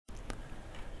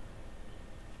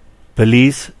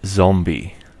Billy's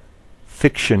Zombie.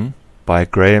 Fiction by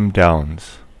Graham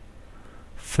Downes.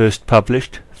 First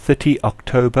published 30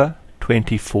 October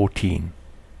 2014.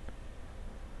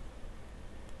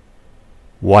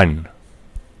 1.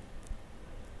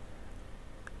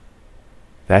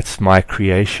 That's my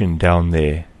creation down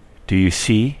there. Do you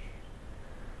see?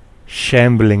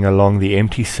 Shambling along the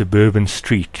empty suburban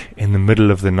street in the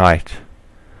middle of the night.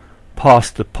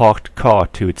 Past the parked car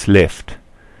to its left.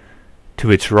 To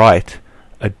its right,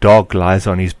 a dog lies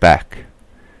on his back.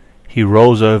 He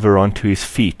rolls over onto his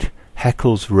feet,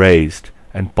 hackles raised,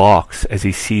 and barks as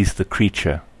he sees the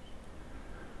creature.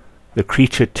 The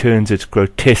creature turns its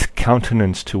grotesque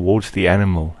countenance towards the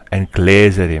animal and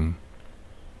glares at him.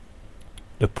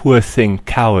 The poor thing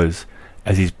cowers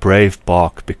as his brave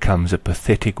bark becomes a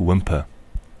pathetic whimper.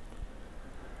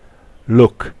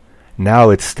 Look,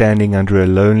 now it's standing under a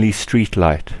lonely street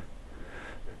light.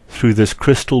 Through this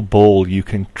crystal ball you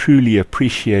can truly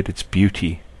appreciate its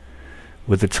beauty,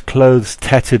 with its clothes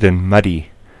tattered and muddy,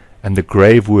 and the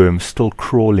grave worm still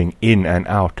crawling in and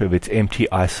out of its empty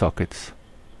eye sockets.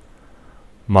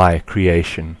 My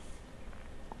creation.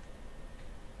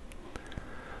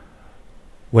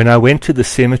 When I went to the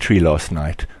cemetery last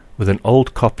night, with an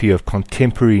old copy of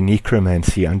contemporary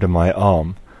Necromancy under my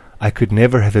arm, I could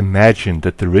never have imagined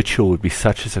that the ritual would be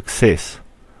such a success.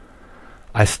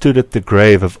 I stood at the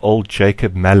grave of old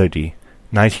Jacob Malady,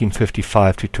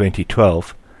 1955 to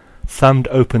 2012, thumbed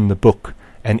open the book,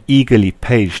 and eagerly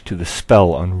paged to the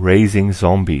spell on raising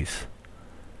zombies.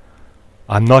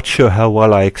 I'm not sure how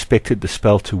well I expected the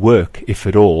spell to work, if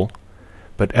at all,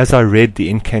 but as I read the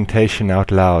incantation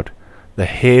out loud, the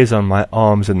hairs on my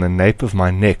arms and the nape of my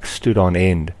neck stood on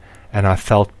end, and I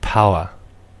felt power.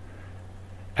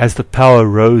 As the power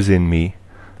rose in me,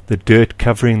 the dirt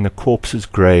covering the corpse's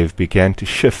grave began to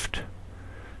shift.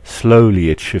 Slowly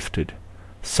it shifted,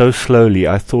 so slowly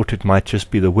I thought it might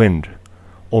just be the wind,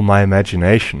 or my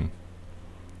imagination.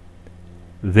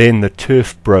 Then the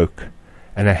turf broke,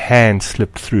 and a hand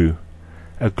slipped through,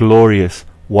 a glorious,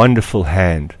 wonderful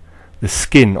hand, the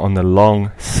skin on the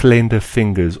long, slender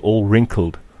fingers all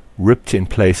wrinkled, ripped in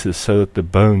places so that the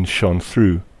bones shone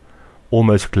through,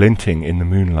 almost glinting in the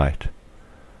moonlight.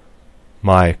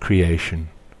 My creation.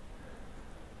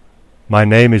 My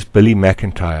name is Billy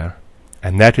MacIntyre,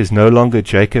 and that is no longer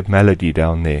Jacob Malady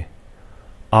down there.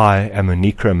 I am a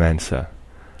necromancer,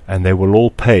 and they will all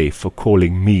pay for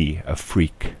calling me a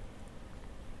freak.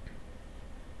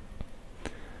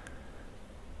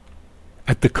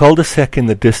 At the cul-de-sac in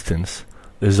the distance,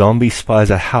 the zombie spies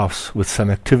a house with some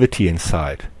activity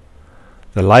inside.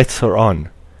 The lights are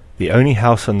on, the only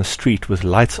house on the street with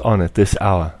lights on at this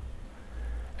hour.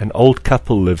 An old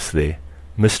couple lives there,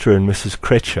 Mr. and Mrs.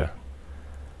 Kretcher.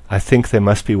 I think they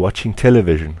must be watching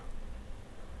television.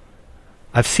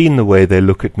 I've seen the way they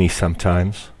look at me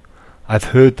sometimes.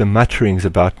 I've heard the mutterings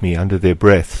about me under their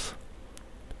breaths.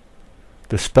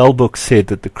 The spellbook said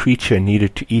that the creature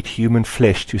needed to eat human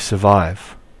flesh to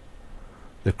survive.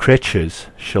 The Kretchers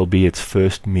shall be its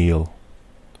first meal.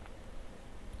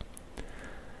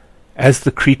 As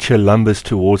the creature lumbers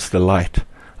towards the light,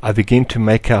 I begin to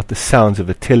make out the sounds of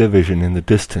a television in the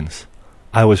distance.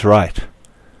 I was right.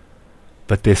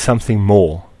 But there's something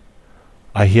more.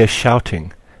 I hear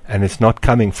shouting, and it's not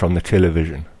coming from the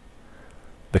television.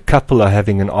 The couple are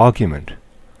having an argument.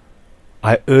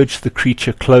 I urge the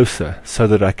creature closer so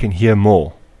that I can hear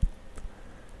more.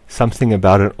 Something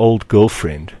about an old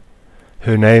girlfriend.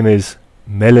 Her name is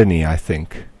Melanie, I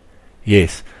think.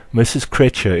 Yes, Mrs.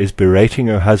 Kretcher is berating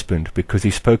her husband because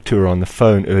he spoke to her on the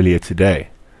phone earlier today.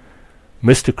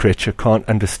 Mr. Kretcher can't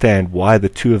understand why the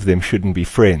two of them shouldn't be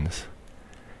friends.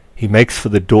 He makes for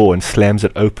the door and slams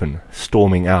it open,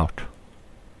 storming out.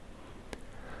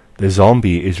 The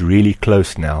zombie is really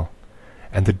close now,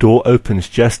 and the door opens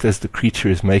just as the creature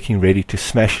is making ready to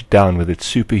smash it down with its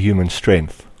superhuman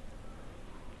strength.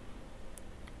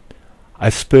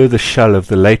 I spur the shell of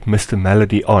the late Mr.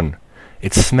 Malady on.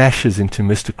 It smashes into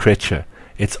Mr. Kretcher,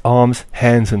 its arms,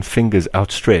 hands, and fingers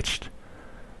outstretched.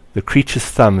 The creature's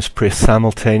thumbs press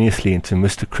simultaneously into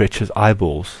Mr. Kretcher's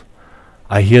eyeballs.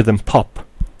 I hear them pop,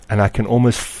 and I can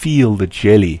almost feel the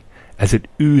jelly as it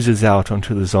oozes out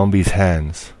onto the zombie's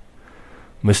hands.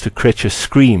 Mr. Kretcher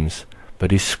screams,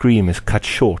 but his scream is cut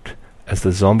short as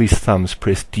the zombie's thumbs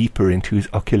press deeper into his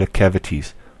ocular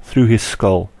cavities, through his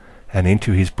skull, and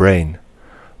into his brain.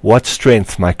 What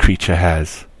strength my creature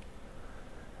has!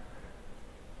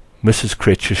 Mrs.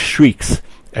 Kretcher shrieks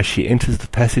as she enters the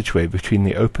passageway between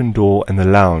the open door and the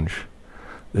lounge.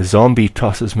 The zombie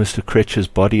tosses Mr. Kretcher's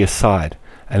body aside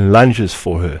and lunges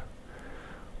for her.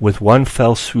 With one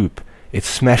fell swoop, it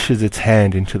smashes its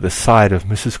hand into the side of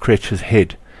Mrs. Cretcher's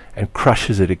head and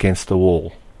crushes it against the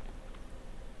wall.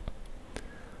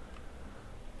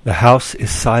 The house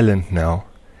is silent now,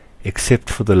 except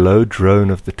for the low drone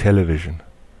of the television.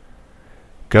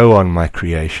 Go on, my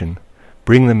creation.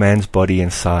 Bring the man's body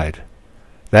inside.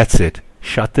 That's it.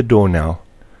 Shut the door now.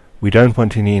 We don't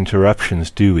want any interruptions,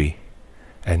 do we?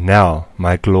 And now,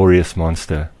 my glorious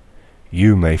monster,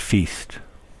 you may feast.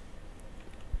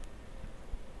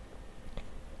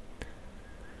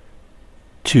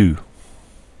 Two.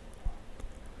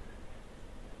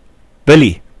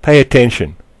 Billy, pay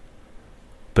attention.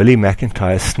 Billy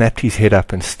MacIntyre snapped his head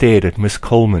up and stared at Miss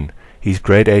Coleman, his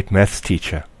grade 8 maths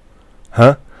teacher.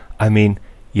 Huh? I mean,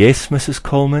 yes, Mrs.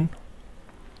 Coleman?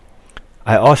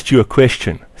 I asked you a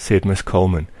question, said Miss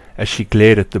Coleman, as she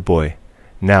glared at the boy.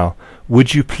 Now,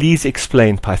 would you please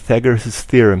explain Pythagoras'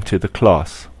 theorem to the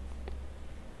class?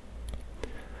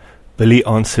 Billy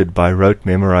answered by rote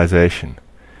memorization.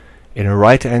 In a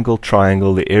right-angled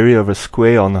triangle, the area of a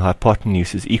square on the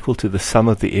hypotenuse is equal to the sum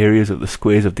of the areas of the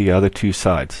squares of the other two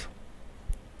sides.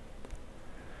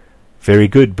 Very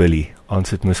good, Billy,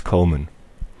 answered Miss Coleman,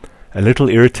 a little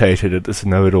irritated at this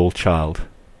know-it-all child.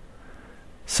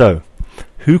 So,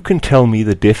 who can tell me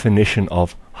the definition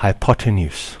of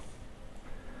hypotenuse?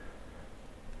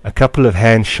 A couple of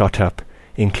hands shot up,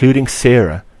 including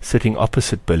Sarah, sitting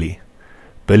opposite Billy.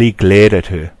 Billy glared at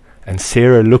her, and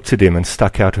Sarah looked at him and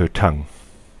stuck out her tongue.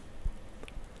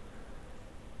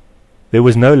 There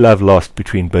was no love lost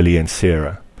between Billy and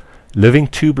Sarah. Living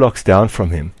 2 blocks down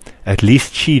from him, at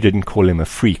least she didn't call him a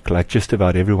freak like just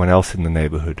about everyone else in the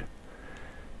neighborhood.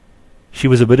 She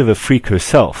was a bit of a freak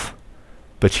herself,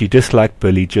 but she disliked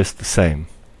Billy just the same.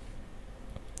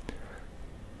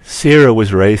 Sarah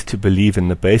was raised to believe in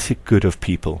the basic good of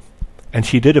people, and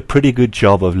she did a pretty good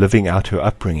job of living out her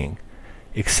upbringing,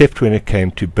 except when it came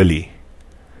to Billy.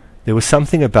 There was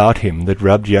something about him that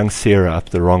rubbed young Sarah up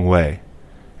the wrong way,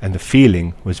 and the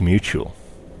feeling was mutual.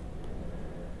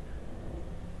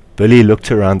 Billy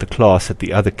looked around the class at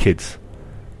the other kids.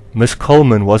 Miss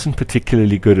Coleman wasn't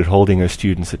particularly good at holding her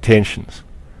students' attentions.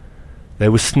 They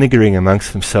were sniggering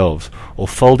amongst themselves, or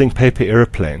folding paper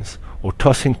aeroplanes, or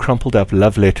tossing crumpled-up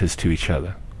love letters to each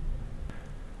other.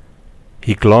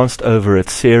 He glanced over at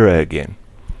Sarah again.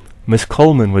 Miss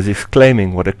Coleman was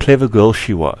exclaiming what a clever girl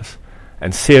she was,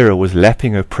 and Sarah was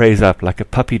lapping her praise up like a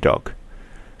puppy dog.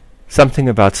 Something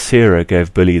about Sarah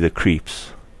gave Billy the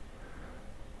creeps.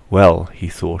 Well, he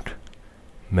thought,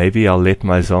 maybe I'll let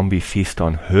my zombie feast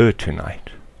on her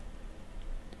tonight.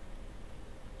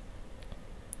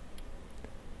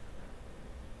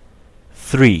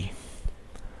 Three.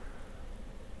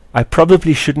 I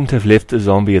probably shouldn't have left the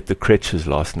zombie at the Cretchers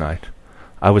last night.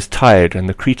 I was tired and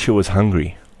the creature was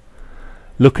hungry.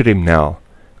 Look at him now,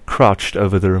 crouched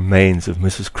over the remains of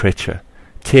Mrs. Cretcher,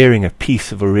 tearing a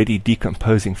piece of already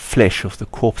decomposing flesh off the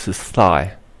corpse's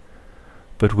thigh.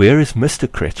 But where is Mr.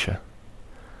 Cretcher?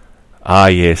 Ah,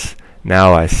 yes,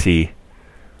 now I see.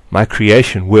 My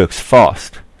creation works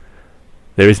fast.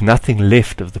 There is nothing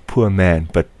left of the poor man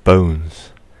but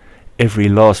bones. Every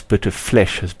last bit of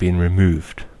flesh has been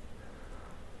removed.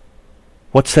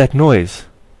 What's that noise?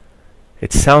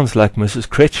 It sounds like Mrs.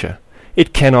 Cretcher.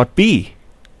 It cannot be.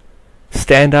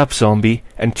 Stand up, zombie,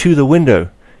 and to the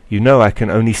window. You know I can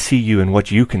only see you in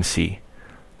what you can see.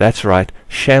 That's right,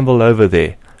 shamble over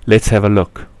there. Let's have a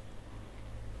look.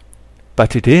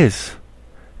 But it is.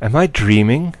 Am I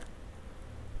dreaming?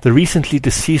 The recently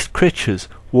deceased Cretchers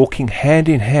walking hand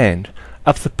in hand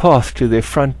up the path to their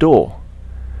front door.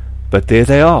 But there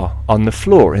they are, on the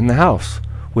floor in the house,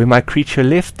 where my creature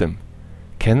left them.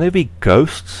 Can they be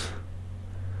ghosts?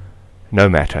 No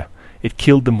matter. It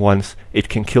killed them once, it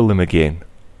can kill them again.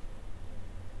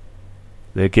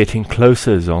 They're getting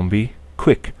closer, zombie.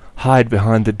 Quick, hide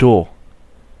behind the door.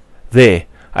 There,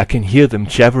 I can hear them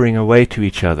jabbering away to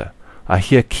each other. I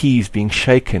hear keys being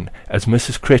shaken as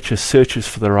Mrs. Cretcher searches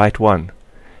for the right one.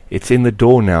 It's in the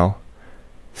door now.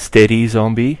 Steady,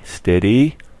 zombie,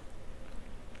 steady.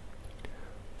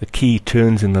 The key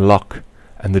turns in the lock,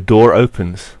 and the door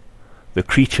opens. The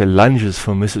creature lunges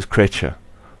for Mrs. Cretcher.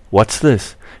 What's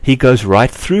this? He goes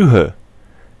right through her.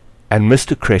 And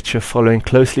Mr. Cretcher following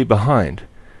closely behind.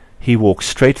 He walks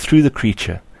straight through the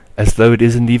creature, as though it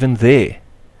isn't even there.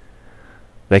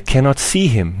 They cannot see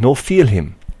him nor feel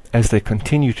him, as they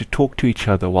continue to talk to each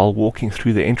other while walking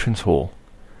through the entrance hall.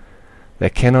 They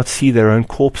cannot see their own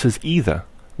corpses either,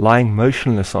 lying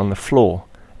motionless on the floor,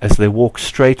 as they walk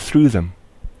straight through them.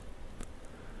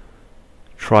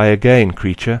 Try again,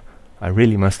 creature. I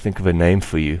really must think of a name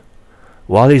for you.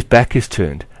 While his back is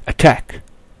turned, attack!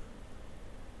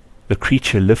 The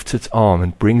creature lifts its arm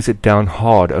and brings it down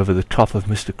hard over the top of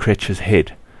Mr. Cretch's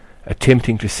head,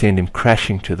 attempting to send him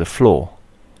crashing to the floor.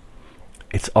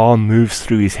 Its arm moves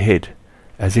through his head,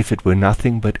 as if it were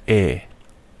nothing but air.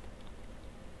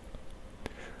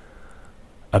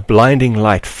 A blinding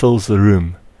light fills the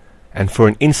room, and for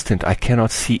an instant I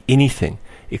cannot see anything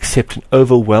except an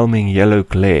overwhelming yellow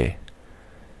glare.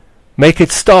 "Make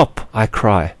it stop!" I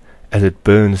cry, as it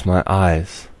burns my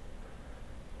eyes.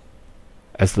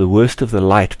 As the worst of the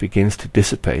light begins to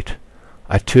dissipate,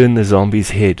 I turn the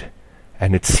zombie's head,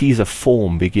 and it sees a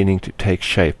form beginning to take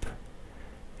shape.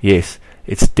 Yes,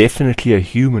 it's definitely a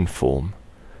human form,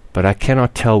 but I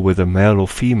cannot tell whether male or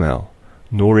female,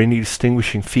 nor any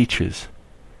distinguishing features.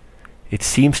 It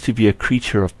seems to be a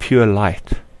creature of pure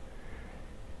light.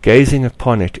 Gazing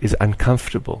upon it is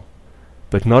uncomfortable,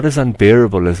 but not as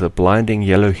unbearable as the blinding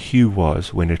yellow hue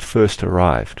was when it first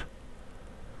arrived.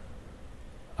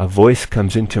 A voice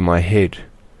comes into my head.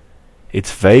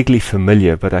 It's vaguely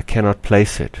familiar, but I cannot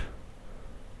place it.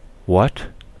 What?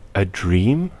 A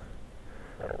dream?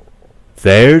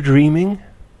 They're dreaming?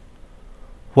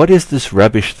 What is this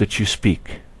rubbish that you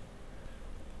speak?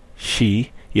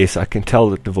 She, yes, I can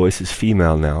tell that the voice is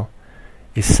female now,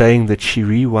 is saying that she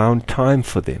rewound time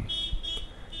for them.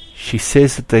 She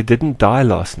says that they didn't die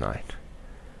last night,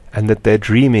 and that they're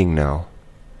dreaming now.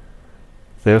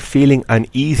 They are feeling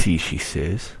uneasy, she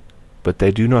says, but they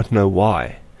do not know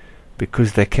why,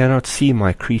 because they cannot see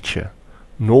my creature,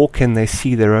 nor can they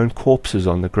see their own corpses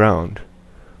on the ground,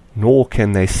 nor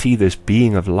can they see this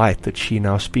being of light that she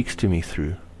now speaks to me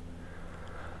through.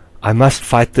 I must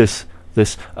fight this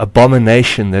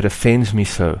abomination that offends me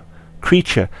so.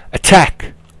 Creature,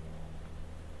 attack!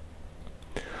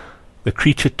 The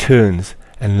creature turns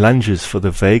and lunges for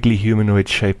the vaguely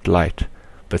humanoid-shaped light,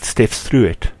 but steps through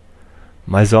it.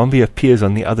 My zombie appears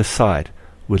on the other side,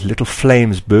 with little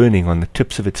flames burning on the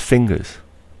tips of its fingers.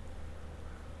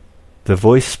 The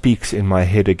voice speaks in my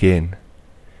head again.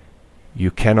 "You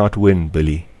cannot win,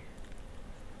 Billy."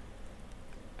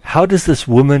 How does this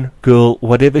woman, girl,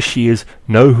 whatever she is,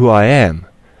 know who I am?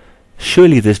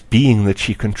 Surely this being that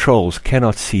she controls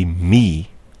cannot see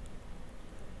me.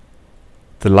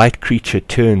 The light creature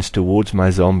turns towards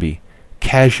my zombie,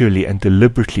 casually and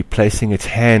deliberately placing its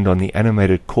hand on the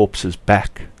animated corpse's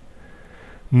back.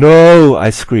 "No!" I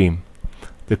scream.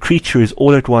 The creature is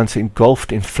all at once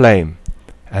engulfed in flame,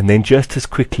 and then just as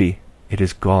quickly it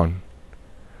is gone.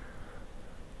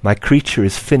 My creature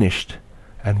is finished,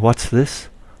 and what's this?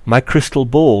 My crystal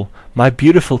ball, my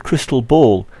beautiful crystal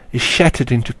ball, is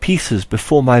shattered into pieces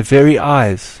before my very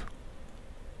eyes.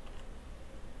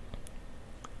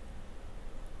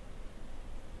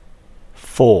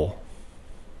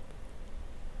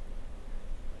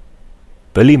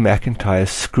 Billy MacIntyre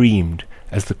screamed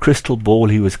as the crystal ball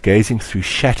he was gazing through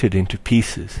shattered into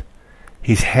pieces.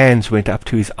 His hands went up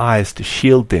to his eyes to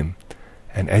shield them,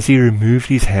 and as he removed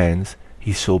his hands,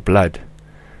 he saw blood.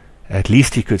 At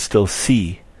least he could still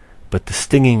see, but the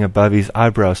stinging above his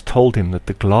eyebrows told him that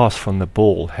the glass from the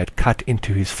ball had cut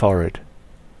into his forehead.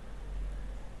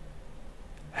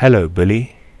 "Hello,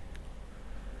 Billy."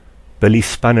 Billy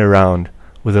spun around,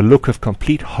 with a look of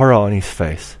complete horror on his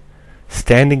face.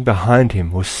 Standing behind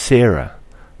him was Sarah,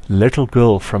 the little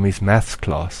girl from his maths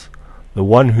class, the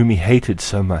one whom he hated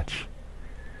so much.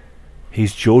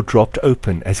 His jaw dropped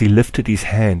open as he lifted his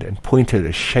hand and pointed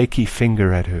a shaky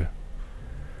finger at her.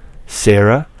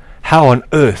 "Sarah, how on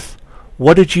earth?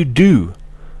 What did you do?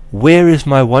 Where is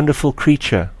my wonderful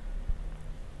creature?"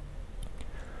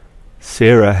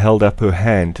 Sarah held up her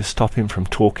hand to stop him from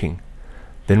talking,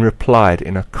 then replied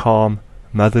in a calm,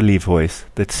 motherly voice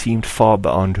that seemed far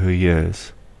beyond her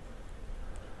years.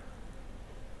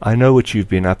 "I know what you've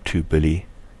been up to, Billy,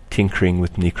 tinkering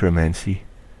with necromancy,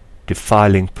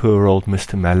 defiling poor old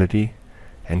Mr. Malady,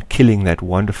 and killing that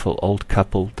wonderful old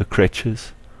couple, the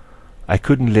Cretches. I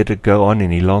couldn't let it go on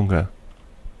any longer."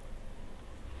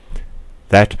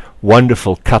 "That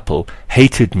wonderful couple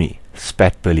hated me,"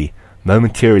 spat Billy,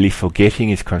 momentarily forgetting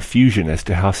his confusion as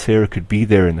to how Sarah could be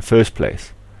there in the first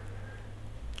place.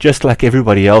 "Just like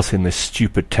everybody else in this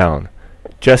stupid town.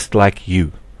 Just like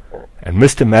you. And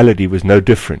Mr. Malady was no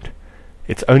different.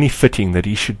 It's only fitting that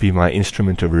he should be my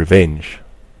instrument of revenge."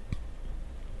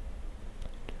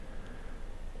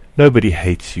 "Nobody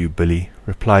hates you, Billy,"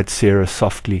 replied Sarah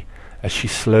softly, as she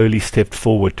slowly stepped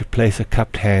forward to place a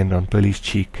cupped hand on Billy's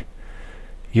cheek.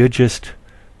 "You're just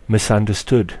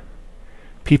misunderstood.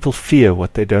 People fear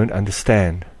what they don't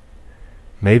understand.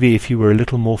 Maybe if you were a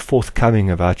little more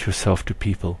forthcoming about yourself to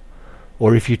people,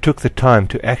 or if you took the time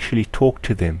to actually talk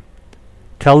to them.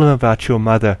 Tell them about your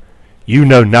mother." "You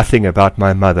know nothing about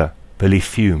my mother," Billy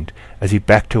fumed as he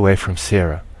backed away from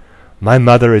Sarah. "My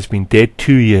mother has been dead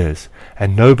 2 years,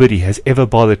 and nobody has ever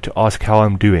bothered to ask how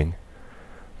I'm doing.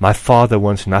 My father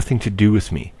wants nothing to do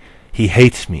with me. He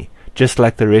hates me, just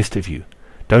like the rest of you.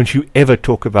 Don't you ever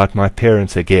talk about my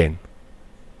parents again."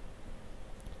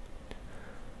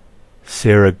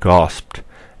 Sarah gasped,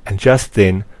 and just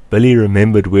then Billy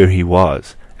remembered where he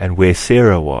was and where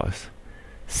Sarah was.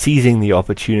 Seizing the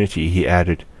opportunity, he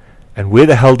added, "And where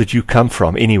the hell did you come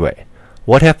from, anyway?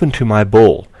 What happened to my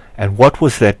ball, and what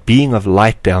was that being of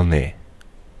light down there?"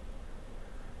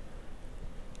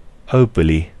 "Oh,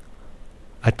 Billy,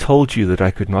 I told you that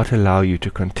I could not allow you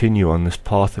to continue on this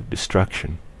path of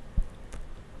destruction.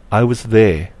 I was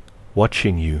there,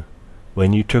 watching you,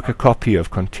 when you took a copy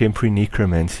of Contemporary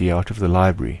Necromancy out of the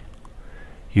library.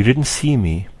 You didn't see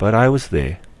me, but I was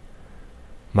there.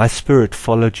 My spirit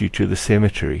followed you to the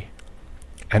cemetery,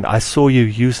 and I saw you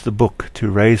use the book to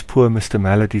raise poor Mr.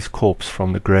 Mallody's corpse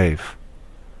from the grave."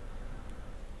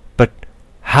 "But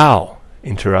how?"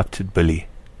 interrupted Billy.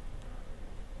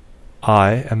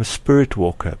 "I am a spirit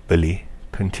walker, Billy,"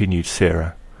 continued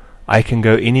Sarah. "I can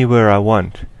go anywhere I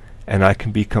want, and I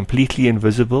can be completely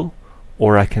invisible,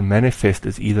 or I can manifest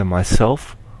as either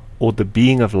myself or the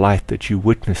being of light that you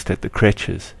witnessed at the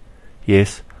creches.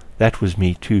 Yes, that was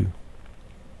me too."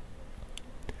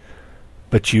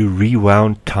 "But you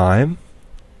rewound time?"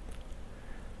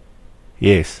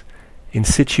 "Yes, in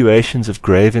situations of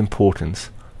grave importance,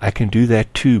 I can do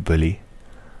that too, Billy.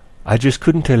 I just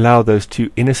couldn't allow those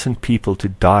 2 innocent people to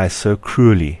die so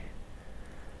cruelly.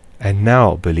 And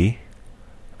now, Billy,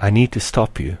 I need to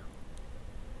stop you."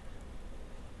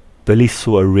 Billy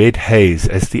saw a red haze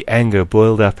as the anger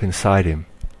boiled up inside him.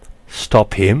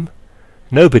 Stop him?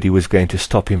 Nobody was going to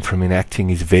stop him from enacting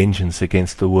his vengeance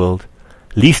against the world,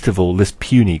 least of all this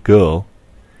puny girl.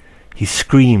 He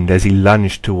screamed as he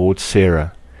lunged towards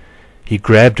Sarah. He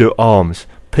grabbed her arms,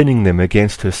 pinning them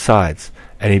against her sides,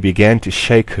 and he began to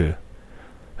shake her.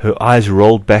 Her eyes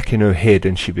rolled back in her head,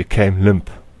 and she became limp.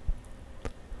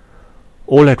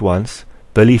 All at once,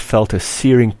 Billy felt a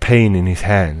searing pain in his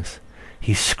hands.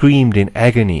 He screamed in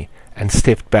agony and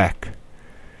stepped back.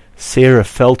 Sarah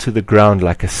fell to the ground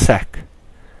like a sack.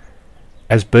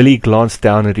 As Billy glanced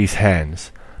down at his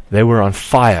hands, they were on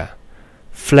fire.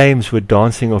 Flames were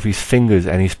dancing off his fingers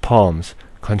and his palms,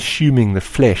 consuming the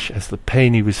flesh as the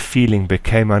pain he was feeling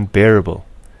became unbearable.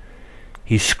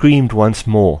 He screamed once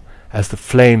more as the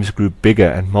flames grew bigger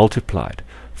and multiplied,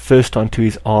 first onto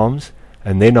his arms,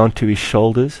 and then onto his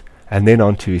shoulders, and then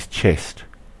onto his chest.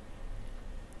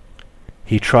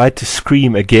 He tried to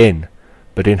scream again,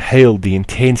 but inhaled the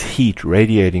intense heat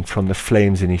radiating from the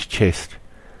flames in his chest.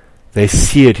 They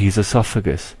seared his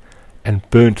esophagus and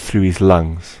burnt through his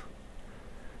lungs.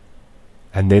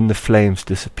 And then the flames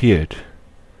disappeared.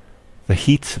 The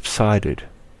heat subsided.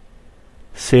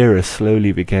 Sarah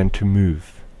slowly began to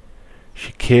move.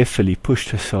 She carefully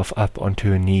pushed herself up onto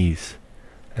her knees,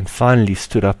 and finally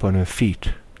stood up on her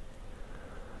feet.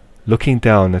 Looking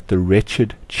down at the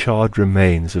wretched, charred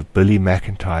remains of Billy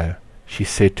MacIntyre, she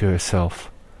said to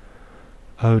herself,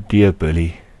 "Oh dear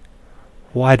Billy,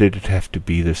 why did it have to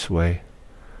be this way?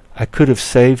 I could have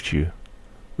saved you.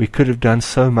 We could have done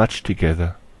so much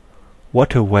together.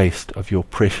 What a waste of your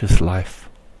precious life."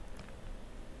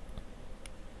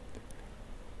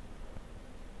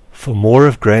 For more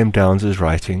of Graham Downes's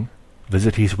writing,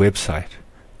 visit his website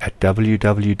at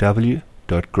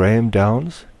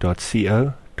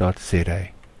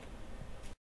www.grahamdownes.co.za.